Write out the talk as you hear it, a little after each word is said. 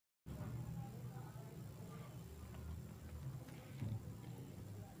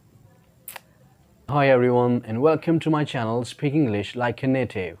Hi everyone and welcome to my channel Speak English Like a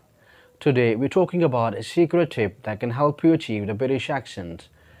Native. Today we're talking about a secret tip that can help you achieve the British accent.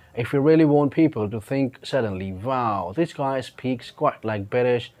 If you really want people to think suddenly, wow, this guy speaks quite like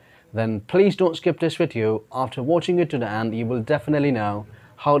British, then please don't skip this video. After watching it to the end, you will definitely know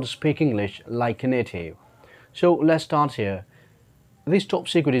how to speak English like a native. So let's start here. This top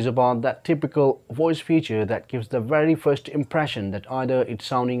secret is about that typical voice feature that gives the very first impression that either it's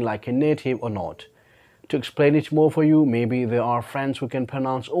sounding like a native or not. To explain it more for you, maybe there are friends who can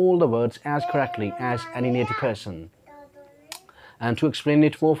pronounce all the words as correctly as any native person. And to explain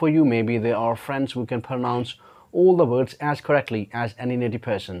it more for you, maybe there are friends who can pronounce all the words as correctly as any native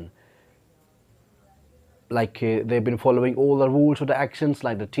person. They've been following all the rules of the accents,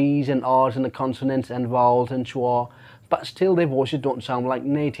 like the T's and R's and the consonants and vowels and schwa, but still their voices don't sound like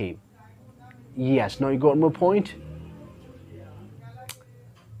native. Yes, now you got my point?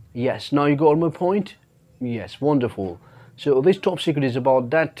 Yes, now you got my point? Yes, wonderful. So this top secret is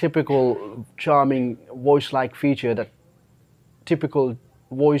about that typical charming voice-like feature, that typical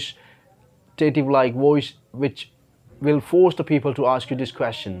voice, native-like voice, which will force the people to ask you this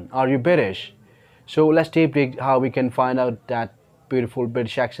question: are you British? So let's deep dig how we can find out that beautiful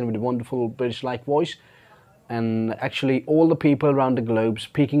British accent with a wonderful British-like voice. And actually, all the people around the globe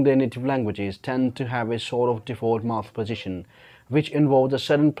speaking their native languages tend to have a sort of default mouth position, which involves a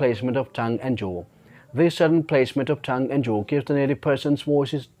sudden placement of tongue and jaw. This sudden placement of tongue and jaw gives the native person's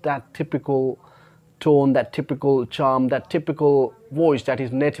voices that typical tone, that typical charm, that typical voice that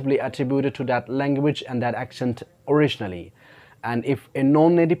is natively attributed to that language and that accent originally. And if a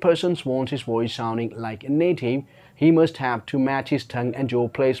non-native person wants his voice sounding like a native, he must have to match his tongue and jaw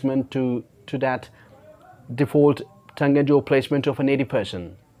placement to that default tongue and jaw placement of a native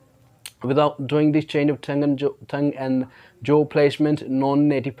person. Without doing this change of tongue and jaw placement,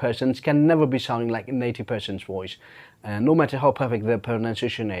 non-native persons can never be sounding like a native person's voice, no matter how perfect their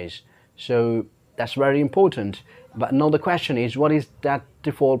pronunciation is. So that's very important. But now the question is, what is that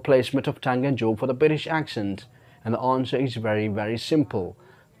default placement of tongue and jaw for the British accent? And the answer is very, very simple.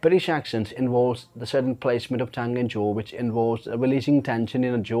 British accent involves the certain placement of tongue and jaw, which involves releasing tension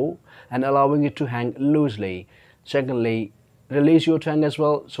in the jaw and allowing it to hang loosely. Secondly, release your tongue as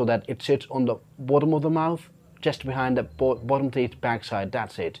well so that it sits on the bottom of the mouth, just behind the bottom teeth backside.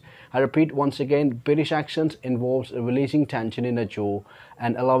 That's it. I repeat once again, British accent involves releasing tension in the jaw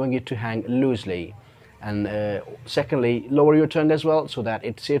and allowing it to hang loosely. And secondly, lower your tongue as well so that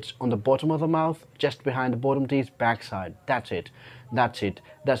it sits on the bottom of the mouth, just behind the bottom teeth backside. That's it. That's it.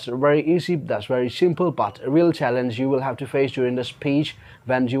 That's very easy, that's very simple, but a real challenge you will have to face during the speech,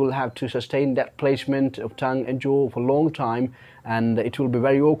 when you will have to sustain that placement of tongue and jaw for a long time, and it will be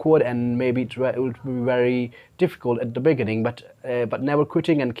very awkward, and maybe it will be very difficult at the beginning, but never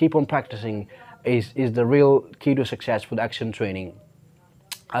quitting and keep on practicing is the real key to success for the accent training.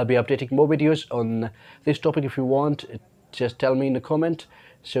 I'll be updating more videos on this topic. If you want, just tell me in the comment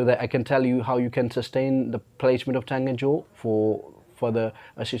so that I can tell you how you can sustain the placement of tongue and jaw for the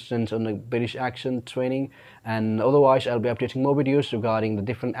assistance on the British accent training. And otherwise, I'll be updating more videos regarding the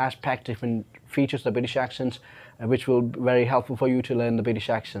different aspects, different features of the British accents, which will be very helpful for you to learn the British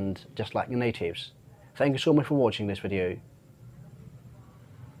accent just like the natives. Thank you so much for watching this video.